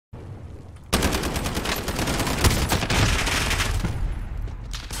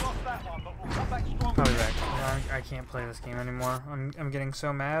I'll be back. I can't play this game anymore. I'm getting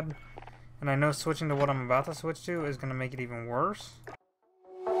so mad. And I know switching to what I'm about to switch to is going to make it even worse.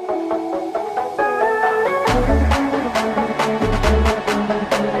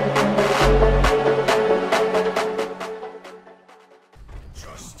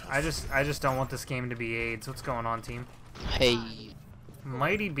 I just don't want this game to be AIDS. What's going on, team? Hey.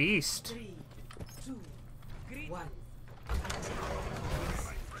 Mighty Beast. 3, 2, 1.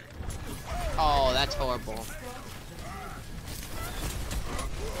 Oh, that's horrible.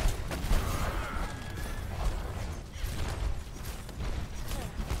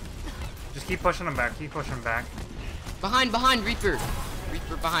 Just keep pushing him back. Keep pushing him back. Behind, Reaper.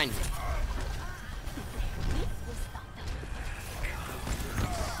 Reaper behind.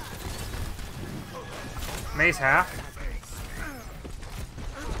 Maze half.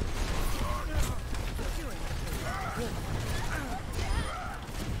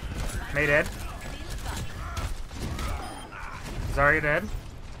 May dead. Zarya dead.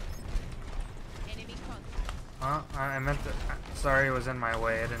 Huh? I meant to. Sorry, it was in my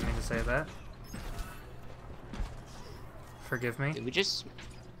way. I didn't mean to say that. Forgive me. Did we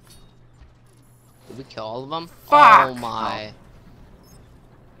kill all of them? Fuck! Oh my.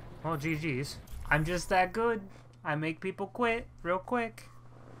 Well, GG's. I'm just that good. I make people quit real quick.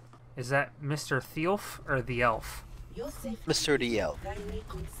 Is that Mr. Thielf or the elf? Mr. the Elf.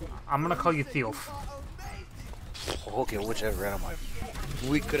 I'm gonna call you Thielf. Okay, whichever am I.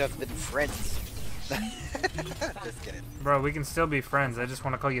 We could have been friends. Just kidding. Bro, we can still be friends. I just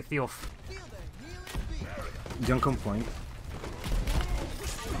want to call you Thielf. Junk on point.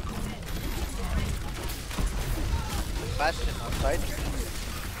 Bastion outside.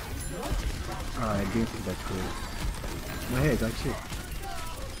 I didn't think that through. My head, actually.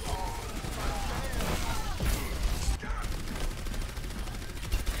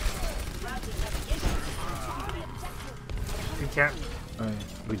 Good cat. Alright,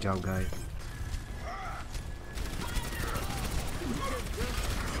 good job, guys.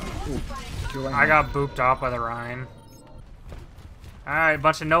 Ooh, I got booped off by the Rhine. Alright,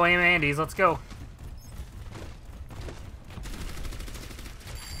 bunch of no aim Andes. Let's go.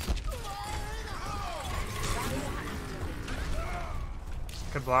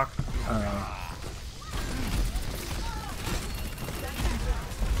 Good block.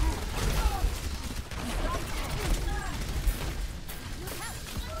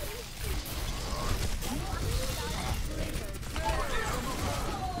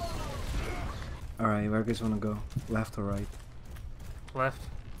 Alright, where do you guys wanna go? Left or right? Left.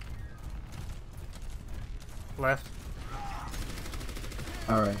 Left.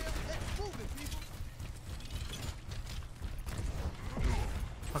 Alright.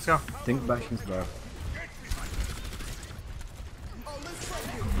 Let's go. Think Bastion's left.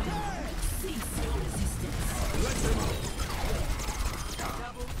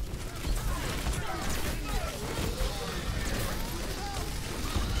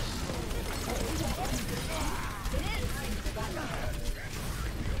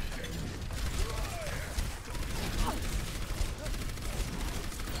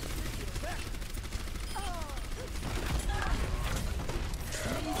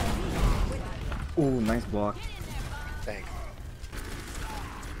 Ooh, nice block. Thanks.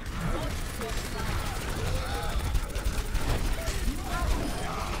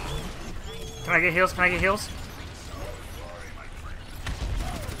 Can I get heals? Can I get heals?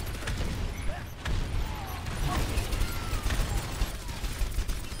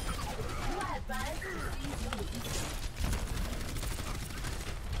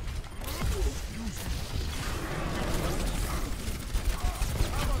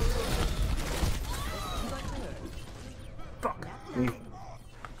 Fuck.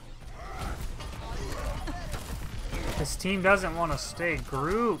 This team doesn't want to stay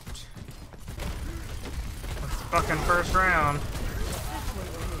grouped. That's the fucking first round.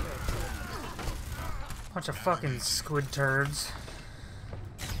 Bunch of fucking squid turds.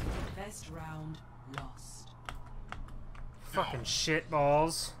 Best round lost. Fucking shit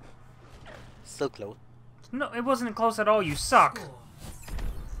balls. Still close. No, it wasn't close at all. You suck. Score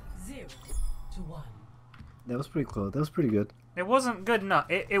 0 to 1. That was pretty close. That was pretty good. It wasn't good enough.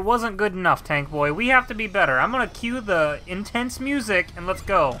 It wasn't good enough, Tank Boy. We have to be better. I'm gonna cue the intense music and let's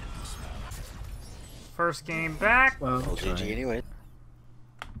go. First game back. Well, Well, GG anyway.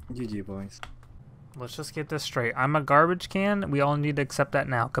 GG, boys. Let's just get this straight. I'm a garbage can. We all need to accept that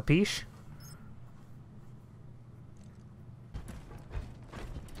now. Capiche?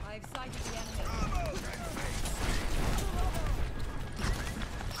 I've sighted the enemy.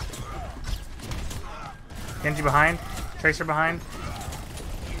 Genji behind. Tracer behind.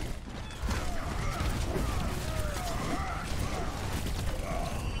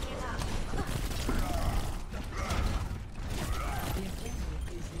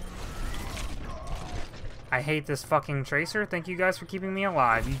 I hate this fucking Tracer. Thank you guys for keeping me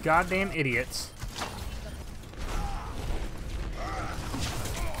alive, you goddamn idiots.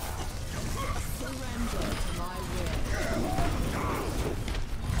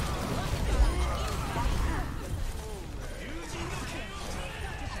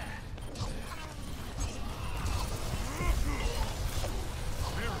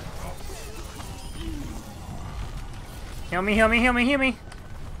 Heal me, heal me, heal me, heal me!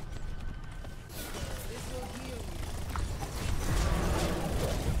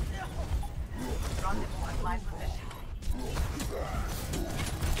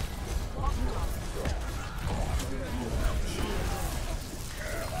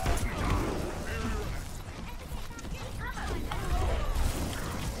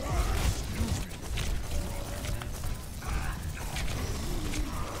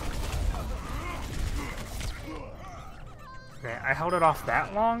 Okay, I held it off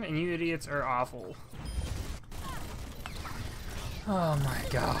that long, and you idiots are awful. Oh my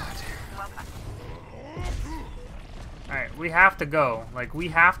god. Alright, we have to go. Like, we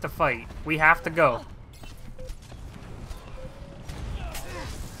have to fight. We have to go.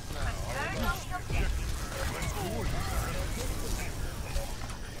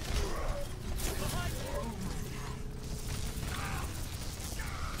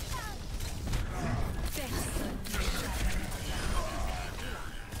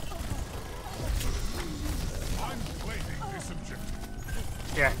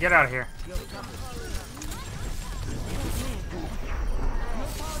 Yeah, get out of here.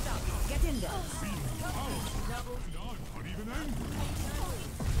 Get in there.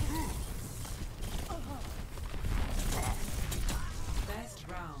 Best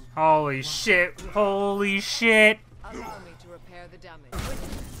round. Holy shit. Holy shit. Allow me to repair the damage.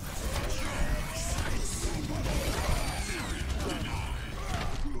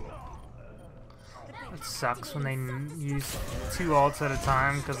 It sucks when they use 2 ults at a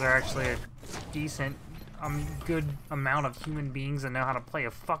time because they're actually a decent, good amount of human beings that know how to play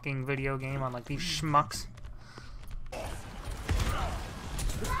a fucking video game on like these schmucks.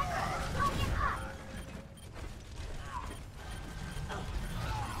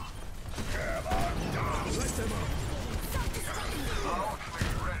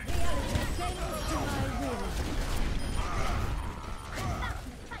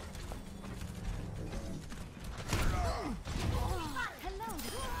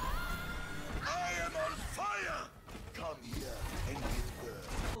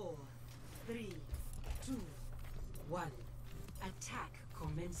 Attack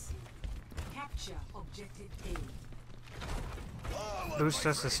commencing. Capture objective A. Boost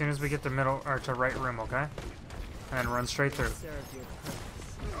us as soon as we get to middle or to right room, okay? And run straight through.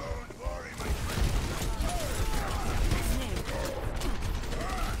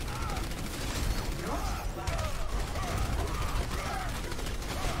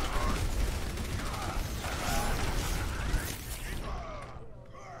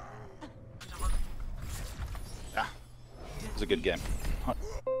 It was a good game.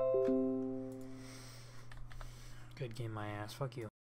 Good game, my ass. Fuck you.